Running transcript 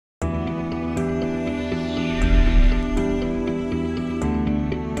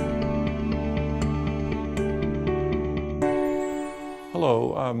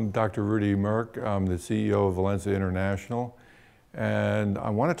Hello, I'm Dr. Rudi Moerck. I'm the CEO of Valensa International, and I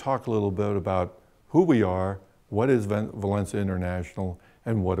want to talk a little bit about who we are, what is Valensa International,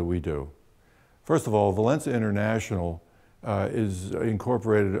 and what do we do. First of all, Valensa International is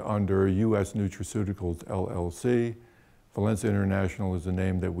incorporated under U.S. Nutraceuticals LLC. Valensa International is the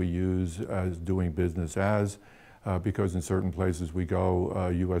name that we use as doing business as, because in certain places we go,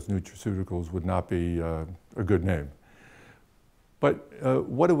 U.S. Nutraceuticals would not be a good name. But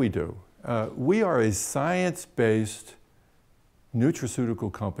what do? We are a science-based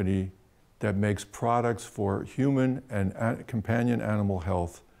nutraceutical company that makes products for human and companion animal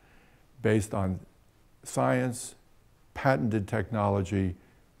health based on science, patented technology,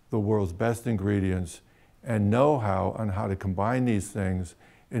 the world's best ingredients, and know-how on how to combine these things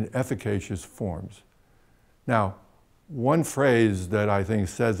in efficacious forms. Now, one phrase that I think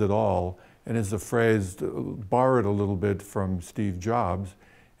says it all, and it's a phrase borrowed a little bit from Steve Jobs,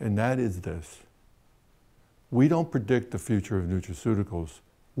 and that is this: we don't predict the future of nutraceuticals,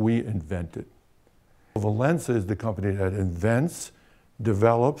 we invent it. Valensa is the company that invents,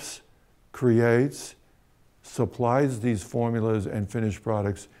 develops, creates, supplies these formulas and finished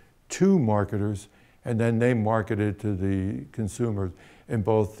products to marketers, and then they market it to the consumers in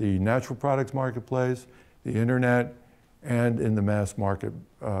both the natural products marketplace, the internet, and in the mass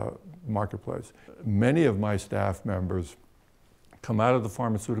marketplace. Many of my staff members come out of the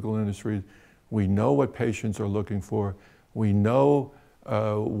pharmaceutical industry. We know what patients are looking for. We know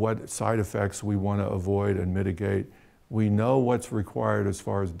what side effects we want to avoid and mitigate. We know what's required as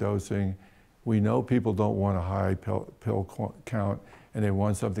far as dosing. We know people don't want a high pill count, and they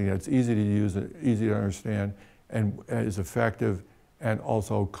want something that's easy to use, easy to understand, and is effective and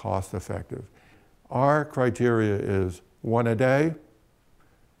also cost effective. Our criteria is 1 a day.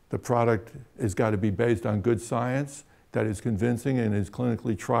 The product has got to be based on good science that is convincing and is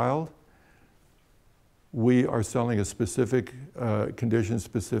clinically trialed. We are selling a specific,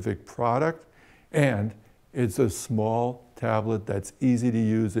 condition-specific product, and it's a small tablet that's easy to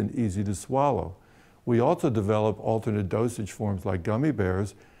use and easy to swallow. We also develop alternate dosage forms like gummy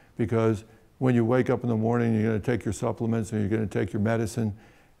bears, because when you wake up in the morning, you're going to take your supplements and you're going to take your medicine,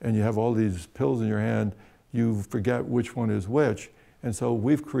 and you have all these pills in your hand, you forget which one is which. And so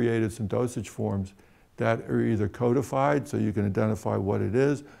we've created some dosage forms that are either codified so you can identify what it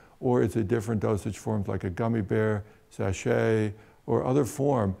is, or it's a different dosage forms like a gummy bear, sachet, or other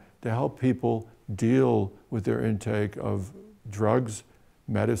form to help people deal with their intake of drugs,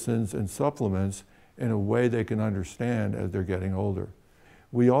 medicines, and supplements in a way they can understand as they're getting older.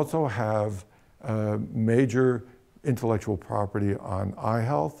 We also have major intellectual property on eye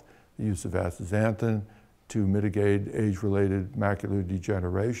health, the use of astaxanthin to mitigate age-related macular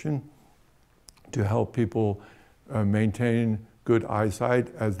degeneration, to help people maintain good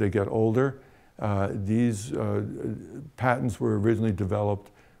eyesight as they get older. These patents were originally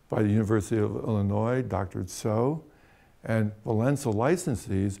developed by the University of Illinois, Dr. Tso, and Valensa licensed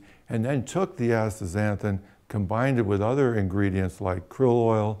these, and then took the astaxanthin, combined it with other ingredients like krill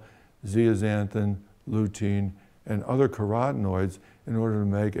oil, zeaxanthin, lutein, and other carotenoids in order to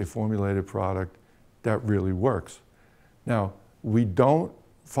make a formulated product that really works. Now, we don't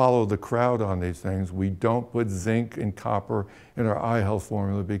follow the crowd on these things. We don't put zinc and copper in our eye health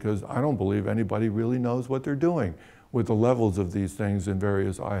formula, because I don't believe anybody really knows what they're doing with the levels of these things in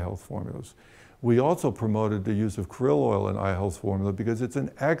various eye health formulas. We also promoted the use of krill oil in eye health formula because it's an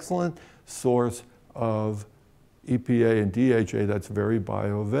excellent source of EPA and DHA that's very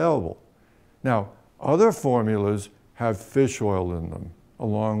bioavailable. Now, other formulas have fish oil in them,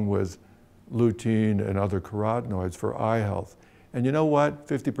 along with lutein and other carotenoids for eye health. And you know what?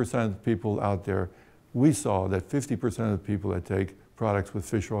 50% of the people out there, we saw that 50% of the people that take products with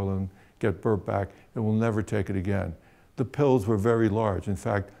fish oil and get burnt back and will never take it again. The pills were very large. In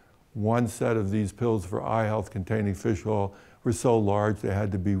fact, one set of these pills for eye health containing fish oil were so large they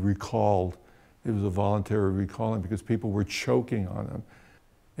had to be recalled. It was a voluntary recalling because people were choking on them.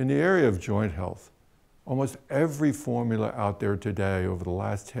 In the area of joint health, almost every formula out there today over the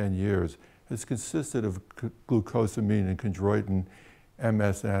last 10 years has consisted of glucosamine and chondroitin,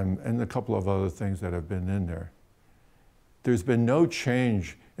 MSM, and a couple of other things that have been in there. There's been no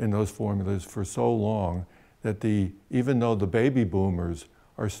change in those formulas for so long that even though the baby boomers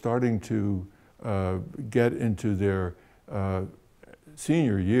are starting to get into their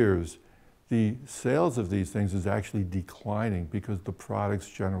senior years, the sales of these things is actually declining because the products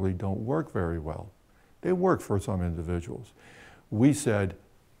generally don't work very well. They work for some individuals. We said,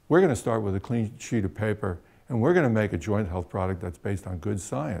 we're going to start with a clean sheet of paper, and we're going to make a joint health product that's based on good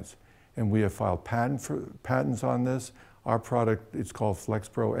science. And we have filed patents on this. Our product is called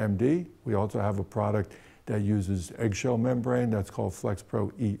FlexPro MD. We also have a product that uses eggshell membrane that's called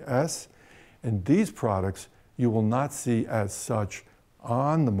FlexPro ES. And these products you will not see as such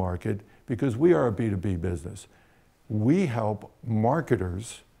on the market because we are a B2B business. We help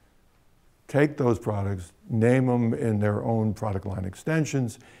marketers take those products, name them in their own product line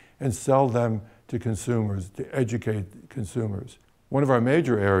extensions, and sell them to consumers, to educate consumers. One of our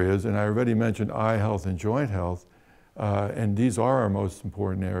major areas, and I already mentioned eye health and joint health, and these are our most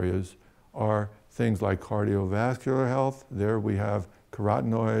important areas, are things like cardiovascular health. There we have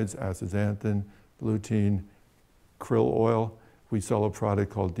carotenoids, astaxanthin, lutein, krill oil. We sell a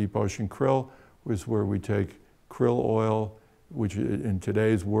product called Deep Ocean Krill, which is where we take krill oil, which in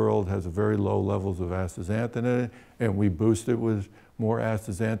today's world has very low levels of astaxanthin in it, and we boost it with more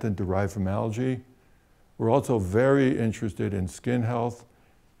astaxanthin derived from algae. We're also very interested in skin health,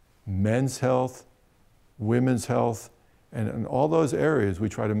 men's health, women's health, and in all those areas we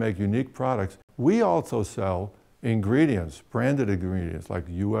try to make unique products. We also sell ingredients, branded ingredients like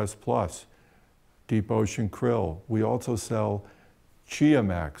US Plus, Deep Ocean Krill. We also sell Chia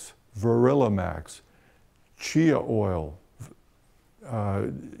Max, Virilla Max, chia oil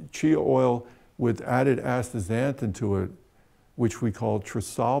with added astaxanthin to it, which we call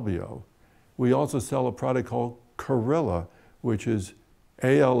Trisalbio. We also sell a product called Carilla, which is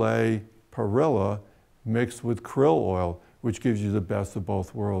ALA perilla mixed with krill oil, which gives you the best of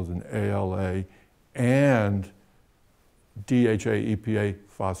both worlds in ALA and DHA, EPA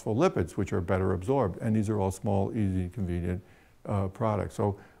phospholipids, which are better absorbed. And these are all small, easy, convenient products.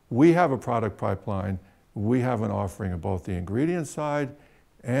 So we have a product pipeline. We have an offering of both the ingredient side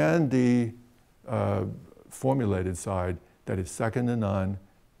and the formulated side that is second to none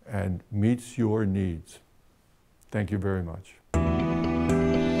and meets your needs. Thank you very much.